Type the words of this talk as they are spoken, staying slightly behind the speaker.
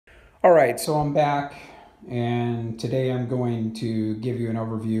All right, so I'm back, and today I'm going to give you an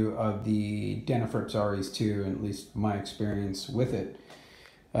overview of the Denafrips Ares II, and at least my experience with it.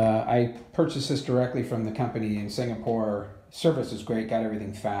 I purchased this directly from the company in Singapore. Service was great, got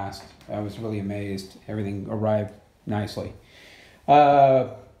everything fast. I was really amazed. Everything arrived nicely.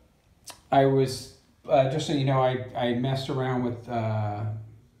 I was, just so you know, I messed around with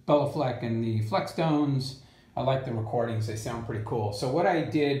Bellafleck and the Flextones. I like the recordings, they sound pretty cool. So what I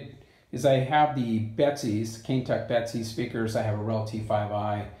did is I have the Betsy's, Kanetuck Betsy speakers. I have a Rel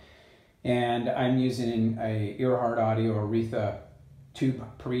T5i, and I'm using a Earhart Audio Aretha tube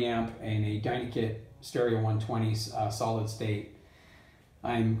preamp and a Dynakit Stereo 120 solid state.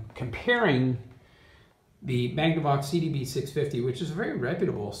 I'm comparing the Magnavox CDB650, which is a very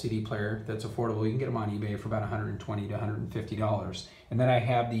reputable CD player that's affordable. You can get them on eBay for about $120 to $150. And then I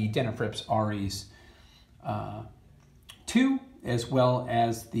have the Denafrips Ares II, as well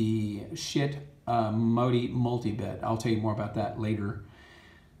as the Modi multi-bit. I'll tell you more about that later.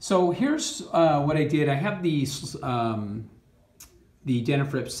 So here's what I did. I have these the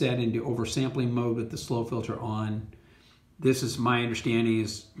Denafrips set into oversampling mode with the slow filter on. This is my understanding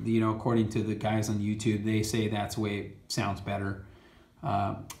is, according to the guys on YouTube, they say that's the way it sounds better.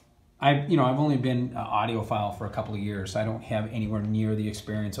 I've only been an audiophile for a couple of years. I don't have anywhere near the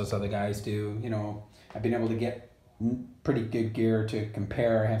experience those other guys do. I've been able to get pretty good gear to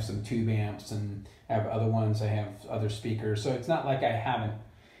compare. I have some tube amps and I have other ones. I have other speakers. So it's not like I haven't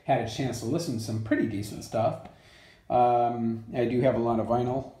had a chance to listen to some pretty decent stuff. I do have a lot of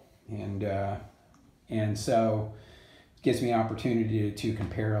vinyl, and so it gives me opportunity to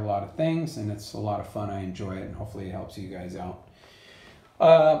compare a lot of things, and it's a lot of fun. I enjoy it, and hopefully it helps you guys out.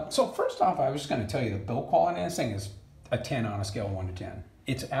 So first off, I was just going to tell you the build quality of this thing is a 10 on a scale of 1 to 10.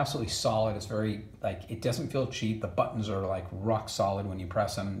 It's absolutely solid. It's very, it doesn't feel cheap. The buttons are like rock solid when you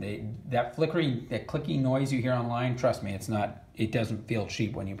press them. That flickering, that clicky noise you hear online, trust me, it doesn't feel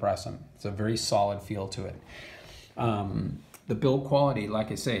cheap when you press them. It's a very solid feel to it. The build quality,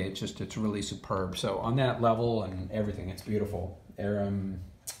 like I say, it's really superb. So on that level and everything, it's beautiful.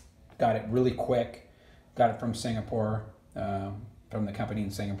 Got it really quick. Got it from Singapore, from the company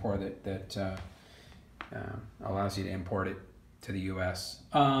in Singapore that allows you to import it to the US.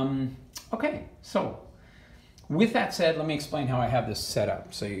 Okay, so with that said, let me explain how I have this set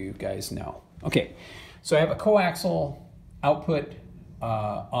up so you guys know. Okay, so I have a coaxial output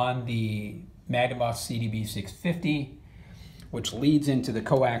on the Magnavox CDB650, which leads into the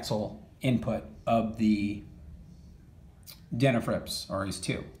coaxial input of the Denafrips Ares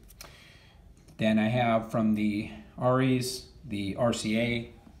II. Then I have from the Ares the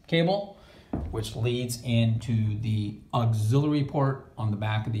RCA cable, which leads into the auxiliary port on the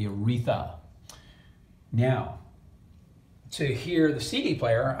back of the Aretha. Now, to hear the CD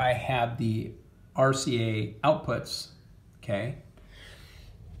player, I have the RCA outputs, okay,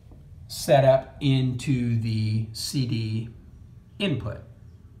 set up into the CD input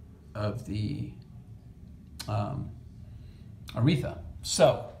of the Aretha.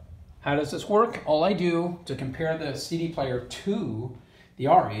 So, how does this work? All I do to compare the CD player to the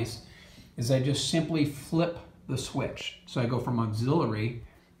Ares is I just simply flip the switch. So I go from auxiliary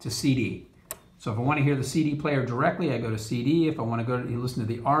to CD. So if I want to hear the CD player directly, I go to CD. If I want to go to listen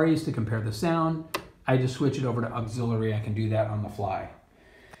to the Ares to compare the sound, I just switch it over to auxiliary. I can do that on the fly.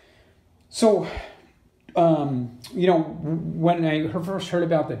 So, when I first heard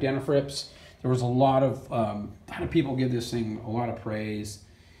about the Denafrips, there was a lot of people give this thing a lot of praise.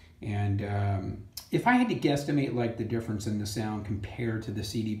 And if I had to guesstimate like the difference in the sound compared to the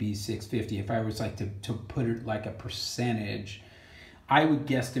CDB650, if I was like to put it like a percentage, I would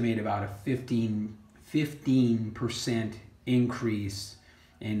guesstimate about a 15% increase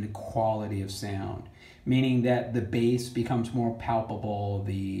in the quality of sound, meaning that the bass becomes more palpable,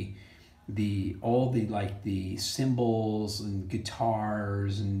 all the cymbals and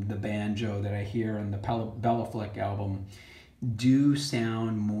guitars and the banjo that I hear on the Bellafleck album do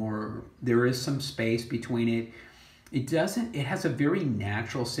sound more, there is some space between it. It has a very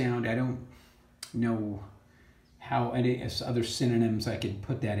natural sound. I don't know how any other synonyms I could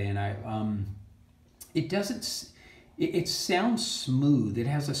put that in. It sounds smooth. It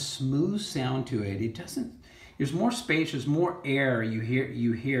has a smooth sound to it. There's more space, there's more air, you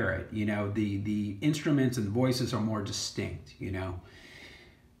hear it, the instruments and the voices are more distinct,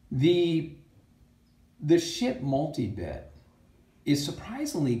 The Ship multi-bit is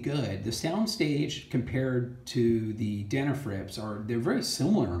surprisingly good. The soundstage compared to the Denafrips they're very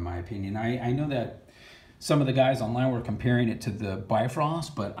similar in my opinion. I know that some of the guys online were comparing it to the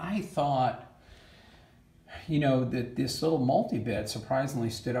Bifrost, but I thought you know, that this little multi-bit surprisingly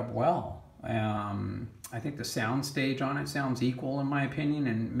stood up well. I think the sound stage on it sounds equal in my opinion,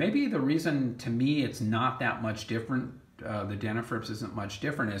 and maybe the reason to me it's not that much different, the Denafrips isn't much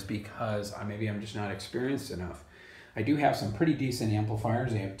different, is because maybe I'm just not experienced enough. I do have some pretty decent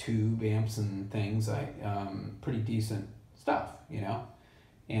amplifiers. They have tube amps and things, pretty decent stuff, you know,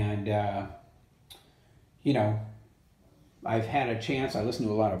 and you know, I've had a chance, I listen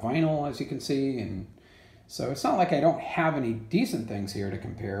to a lot of vinyl, as you can see, and so it's not like I don't have any decent things here to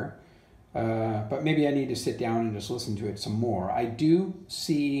compare. But maybe I need to sit down and just listen to it some more. I do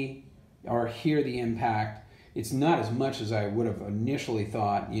see or hear the impact. It's not as much as I would have initially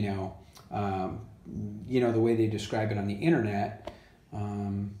thought, you know, the way they describe it on the internet.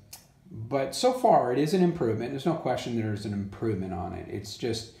 But so far it is an improvement. There's no question there's an improvement on it. It's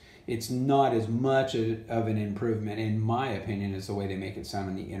just, it's not as much of an improvement, in my opinion, as the way they make it sound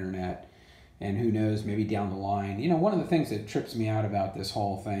on the internet. And who knows, maybe down the line. You know, one of the things that trips me out about this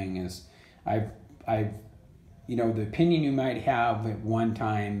whole thing is you know, the opinion you might have at one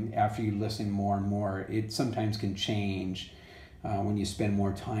time, after you listen more and more, it sometimes can change when you spend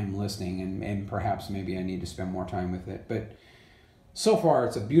more time listening, and perhaps maybe I need to spend more time with it. But so far,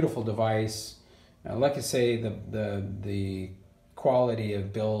 it's a beautiful device. Like I say, the quality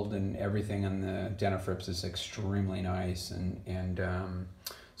of build and everything on the Denafrips is extremely nice, and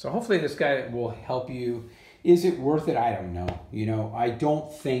so hopefully this guy will help you. Is it worth it? I don't know. You know, I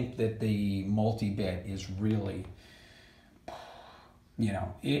don't think that the multi-bit is really, you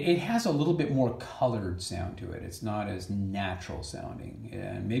know, it has a little bit more colored sound to it. It's not as natural sounding.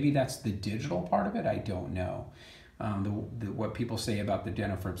 And maybe that's the digital part of it. I don't know. What people say about the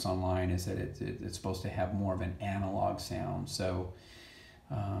Denafrips online is that it's supposed to have more of an analog sound. So,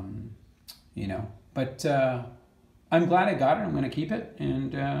 you know, but I'm glad I got it. I'm going to keep it.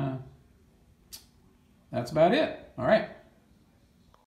 And that's about it. All right.